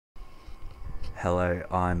Hello,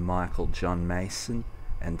 I'm Michael John Mason,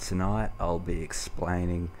 and tonight I'll be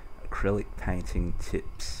explaining acrylic painting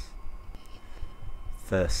tips.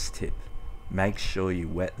 First tip, make sure you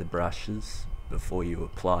wet the brushes before you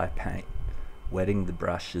apply paint. Wetting the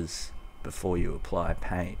brushes before you apply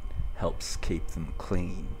paint helps keep them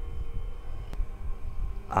clean.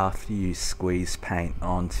 After you squeeze paint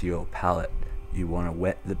onto your palette, you want to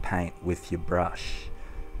wet the paint with your brush.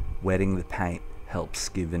 Wetting the paint helps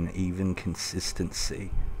give an even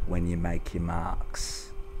consistency when you make your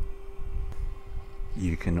marks.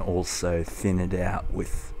 You can also thin it out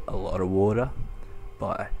with a lot of water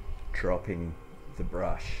by dropping the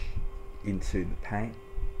brush into the paint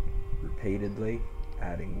repeatedly.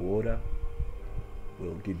 Adding water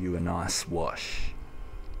will give you a nice wash.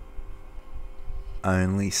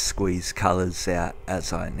 Only squeeze colours out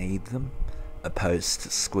as I need them, opposed to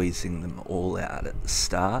squeezing them all out at the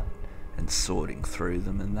start and sorting through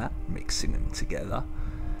them and that, mixing them together.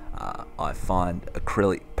 I find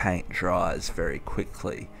acrylic paint dries very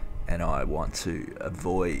quickly and I want to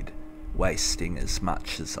avoid wasting as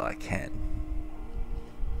much as I can.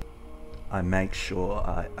 I make sure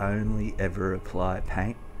I only ever apply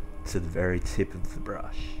paint to the very tip of the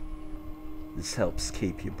brush. This helps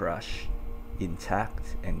keep your brush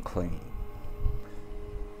intact and clean.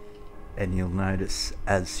 And you'll notice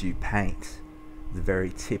as you paint, the very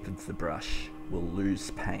tip of the brush will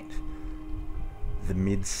lose paint. The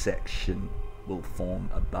midsection will form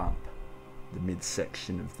a bump. The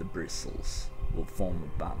midsection of the bristles will form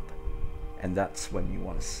a bump. And that's when you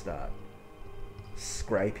want to start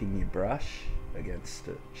scraping your brush against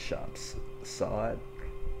a sharp side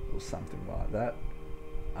or something like that,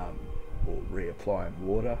 or reapplying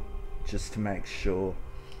water just to make sure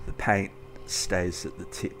the paint stays at the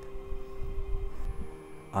tip.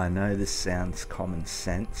 I know this sounds common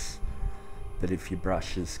sense, but if your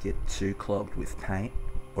brushes get too clogged with paint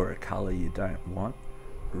or a colour you don't want,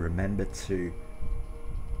 remember to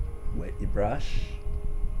wet your brush,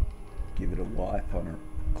 give it a wipe on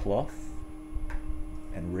a cloth,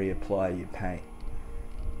 and reapply your paint.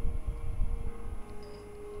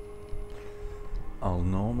 I'll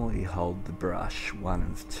normally hold the brush one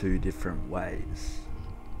of two different ways.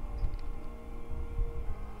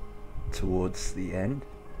 Towards the end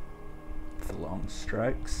for long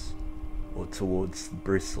strokes, or towards the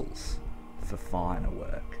bristles for finer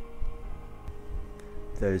work.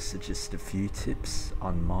 Those are just a few tips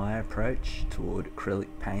on my approach toward acrylic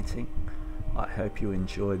painting. I hope you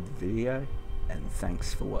enjoyed the video and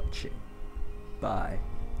thanks for watching. Bye.